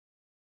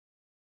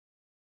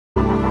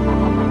Hello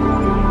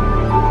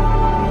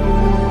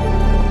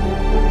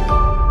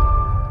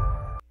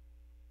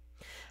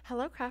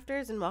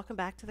crafters and welcome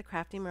back to the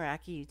Crafty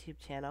Meraki YouTube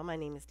channel. My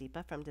name is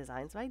Deepa from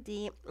Designs by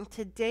Dee. And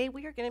today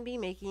we are going to be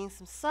making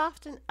some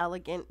soft and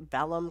elegant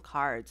vellum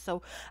cards.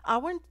 So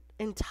our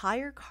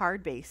entire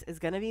card base is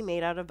going to be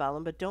made out of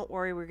vellum, but don't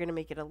worry, we're going to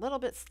make it a little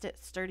bit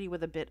sturdy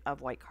with a bit of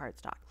white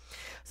cardstock.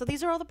 So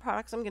these are all the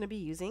products I'm going to be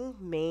using,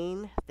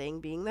 main thing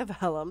being the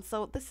vellum.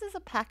 So this is a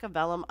pack of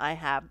vellum I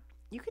have.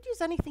 You could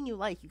use anything you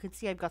like. You can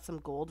see I've got some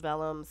gold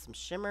vellum, some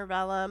shimmer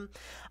vellum.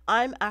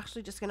 I'm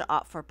actually just going to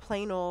opt for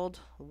plain old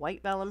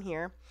white vellum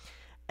here.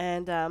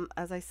 And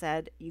as I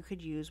said, you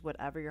could use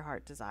whatever your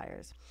heart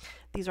desires.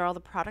 These are all the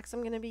products I'm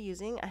going to be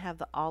using. I have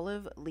the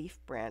olive leaf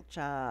branch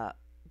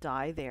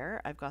die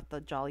there. I've got the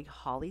Jolly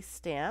Holly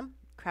stamp,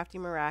 Crafty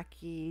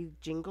Meraki,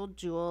 Jingle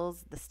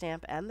Jewels, the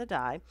stamp and the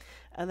die,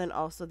 and then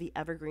also the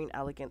Evergreen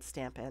Elegance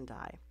stamp and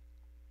die.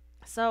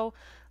 So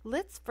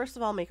let's first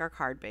of all make our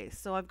card base.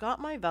 So I've got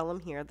my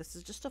vellum here. This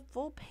is just a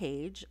full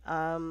page.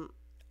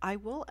 I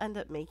will end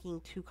up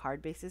making two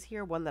card bases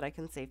here, one that I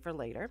can save for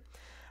later.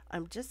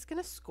 I'm just going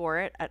to score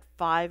it at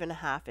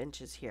 5.5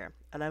 inches here,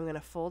 and I'm going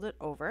to fold it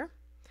over,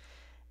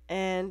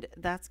 and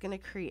that's going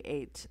to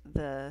create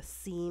the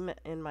seam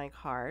in my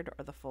card,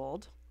 or the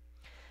fold.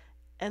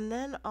 And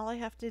then all I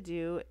have to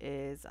do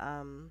is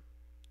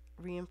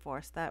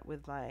reinforce that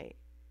with my,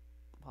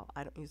 well,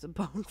 I don't use a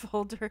bone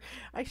folder.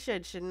 I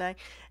should, shouldn't I?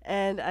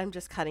 And I'm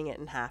just cutting it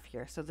in half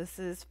here. So this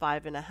is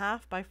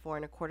 5.5 by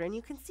 4.25. And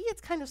you can see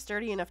it's kind of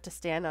sturdy enough to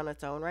stand on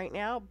its own right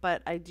now,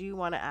 but I do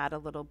want to add a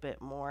little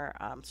bit more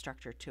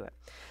structure to it.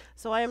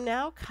 So I am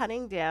now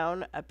cutting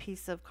down a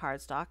piece of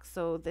cardstock.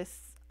 So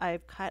this,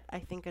 I've cut, I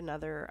think,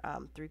 another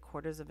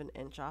 3/4 of an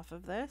inch off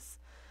of this.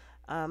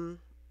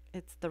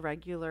 It's the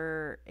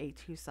regular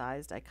A2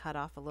 sized. I cut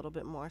off a little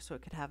bit more so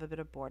it could have a bit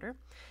of border.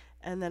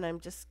 And then I'm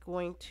just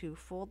going to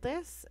fold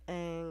this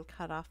and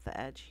cut off the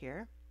edge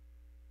here.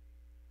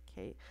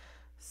 Okay,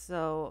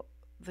 so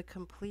the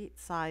complete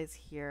size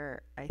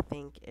here I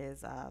think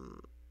is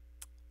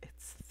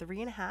it's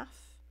 3.5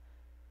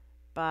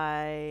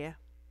 by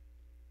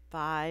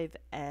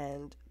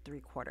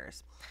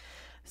 5.75.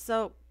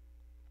 So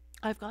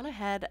I've gone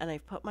ahead and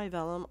I've put my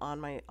vellum on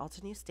my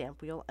Altenew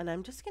stamp wheel, and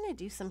I'm just going to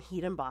do some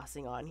heat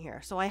embossing on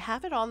here. So I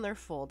have it on there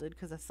folded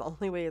because that's the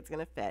only way it's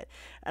going to fit.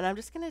 And I'm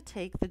just going to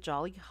take the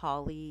Jolly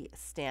Holly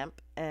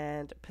stamp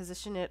and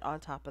position it on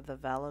top of the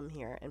vellum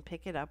here and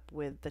pick it up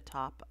with the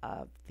top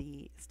of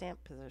the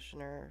stamp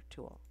positioner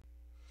tool.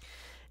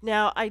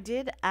 Now I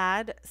did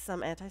add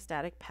some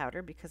anti-static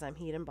powder because I'm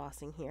heat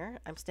embossing here.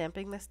 I'm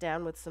stamping this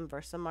down with some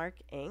Versamark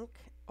ink,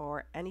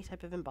 or any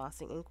type of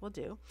embossing ink will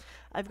do.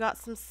 I've got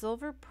some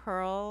silver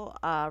pearl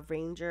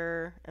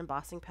Ranger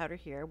embossing powder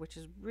here, which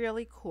is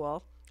really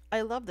cool.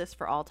 I love this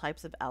for all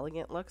types of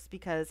elegant looks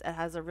because it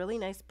has a really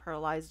nice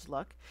pearlized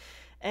look.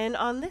 And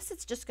on this,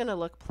 it's just going to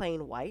look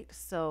plain white.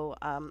 So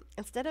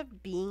instead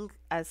of being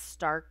as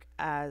stark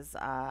as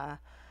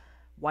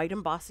white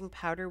embossing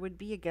powder would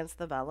be against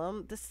the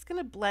vellum, this is going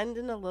to blend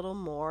in a little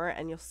more,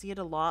 and you'll see it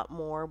a lot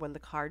more when the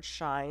card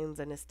shines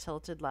and is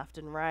tilted left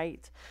and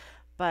right.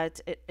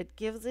 But it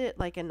gives it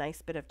like a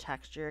nice bit of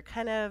texture. It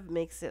kind of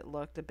makes it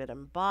look a bit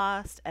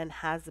embossed and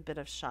has a bit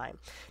of shine.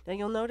 Now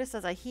you'll notice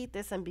as I heat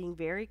this, I'm being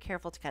very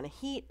careful to kind of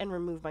heat and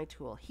remove my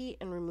tool,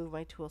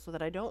 so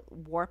that I don't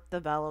warp the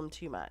vellum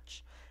too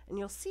much. And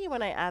you'll see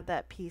when I add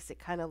that piece, it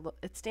kind of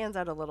it stands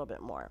out a little bit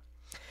more.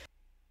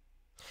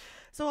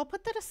 So I'll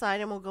put that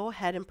aside and we'll go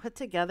ahead and put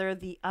together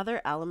the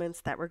other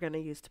elements that we're going to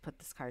use to put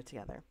this card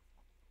together.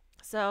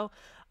 So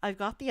I've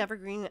got the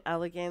Evergreen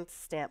Elegance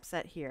stamp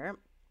set here.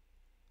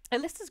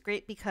 And this is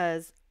great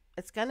because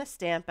it's going to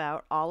stamp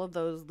out all of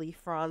those leaf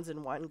fronds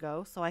in one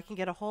go. So I can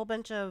get a whole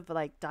bunch of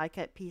like die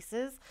cut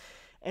pieces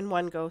in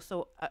one go.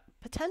 So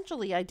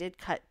potentially I did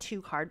cut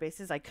 2 card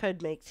bases. I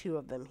could make 2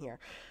 of them here,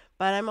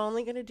 but I'm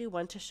only going to do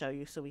one to show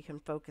you so we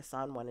can focus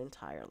on one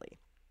entirely.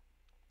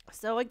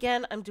 So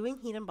again, I'm doing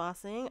heat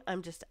embossing.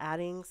 I'm just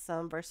adding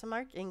some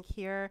Versamark ink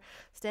here,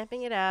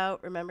 stamping it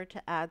out. Remember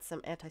to add some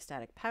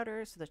anti-static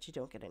powder so that you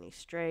don't get any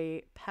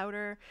stray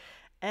powder.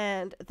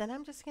 And then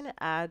I'm just going to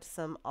add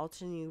some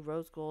Altenew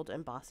rose gold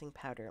embossing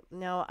powder.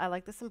 Now, I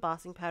like this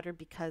embossing powder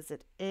because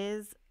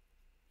it's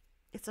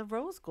a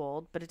rose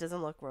gold, but it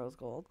doesn't look rose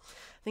gold.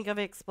 I think I've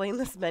explained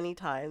this many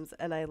times,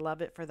 and I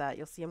love it for that.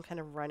 You'll see I'm kind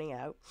of running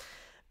out.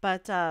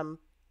 But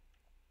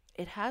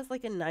it has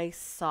like a nice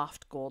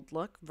soft gold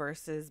look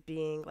versus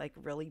being like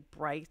really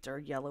bright or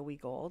yellowy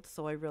gold.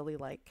 So I really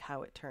like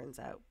how it turns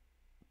out.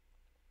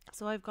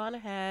 So I've gone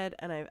ahead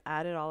and I've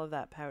added all of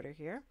that powder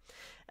here,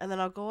 and then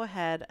I'll go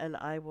ahead and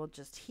I will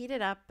just heat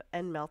it up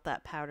and melt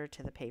that powder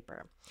to the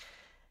paper.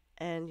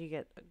 And you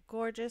get a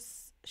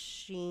gorgeous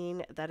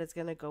sheen that is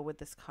going to go with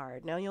this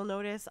card. Now you'll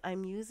notice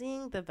I'm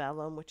using the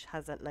vellum, which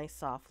has that nice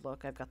soft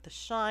look. I've got the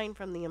shine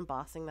from the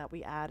embossing that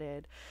we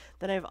added.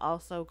 Then I've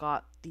also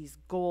got these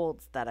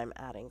golds that I'm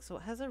adding. So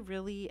it has a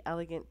really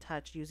elegant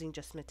touch using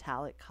just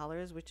metallic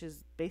colors, which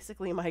is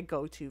basically my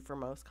go-to for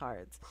most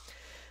cards.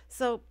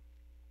 So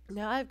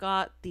Now I've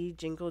got the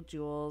Jingle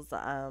Jewels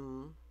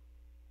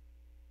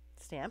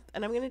stamp,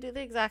 and I'm going to do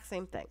the exact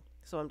same thing.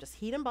 So I'm just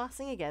heat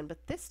embossing again,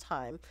 but this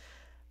time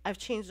I've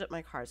changed up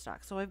my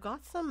cardstock. So I've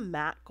got some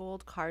matte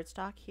gold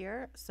cardstock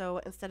here. So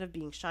instead of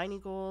being shiny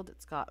gold,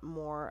 it's got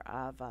more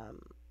of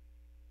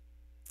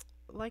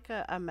like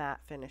a matte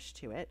finish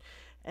to it.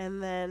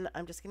 And then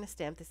I'm just going to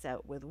stamp this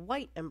out with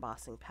white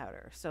embossing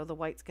powder. So the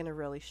white's going to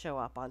really show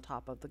up on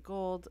top of the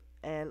gold,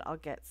 and I'll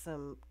get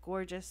some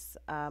gorgeous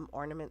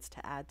ornaments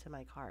to add to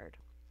my card.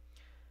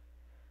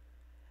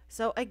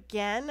 So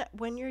again,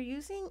 when you're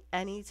using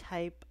any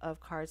type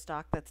of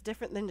cardstock that's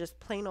different than just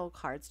plain old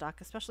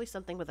cardstock, especially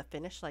something with a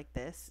finish like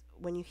this,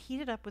 when you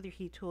heat it up with your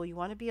heat tool, you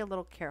want to be a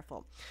little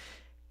careful.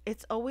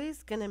 It's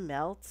always going to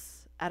melt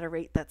at a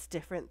rate that's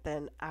different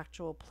than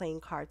actual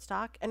plain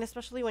cardstock, and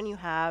especially when you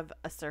have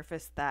a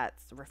surface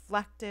that's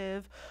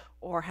reflective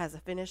or has a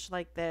finish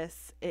like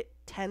this, it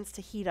tends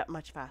to heat up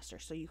much faster.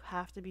 So you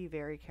have to be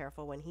very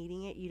careful when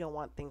heating it. You don't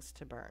want things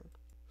to burn.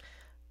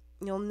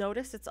 You'll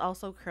notice it's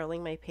also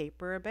curling my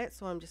paper a bit,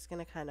 so I'm just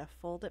going to kind of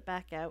fold it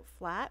back out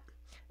flat.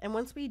 And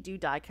once we do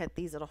die cut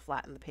these, it'll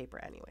flatten the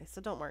paper anyway,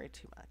 so don't worry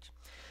too much.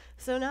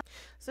 So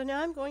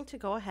now I'm going to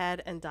go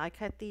ahead and die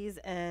cut these,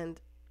 and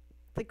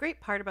the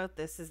great part about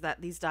this is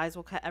that these dies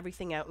will cut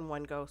everything out in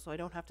one go, so I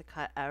don't have to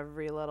cut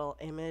every little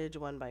image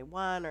one by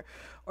one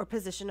or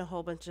position a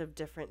whole bunch of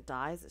different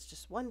dies. It's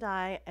just one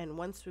die and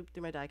one swoop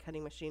through my die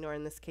cutting machine, or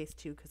in this case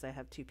two, because I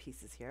have two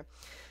pieces here.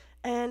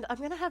 And I'm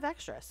going to have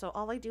extra. So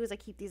all I do is I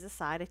keep these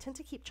aside. I tend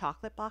to keep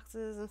chocolate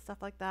boxes and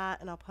stuff like that.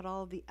 And I'll put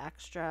all of the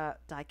extra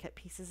die cut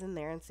pieces in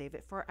there and save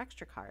it for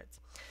extra cards.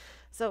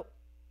 So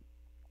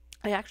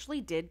I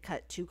actually did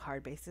cut 2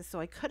 card bases. So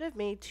I could have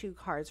made 2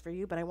 cards for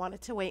you, but I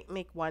wanted to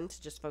make one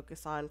to just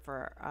focus on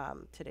for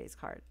today's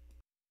card.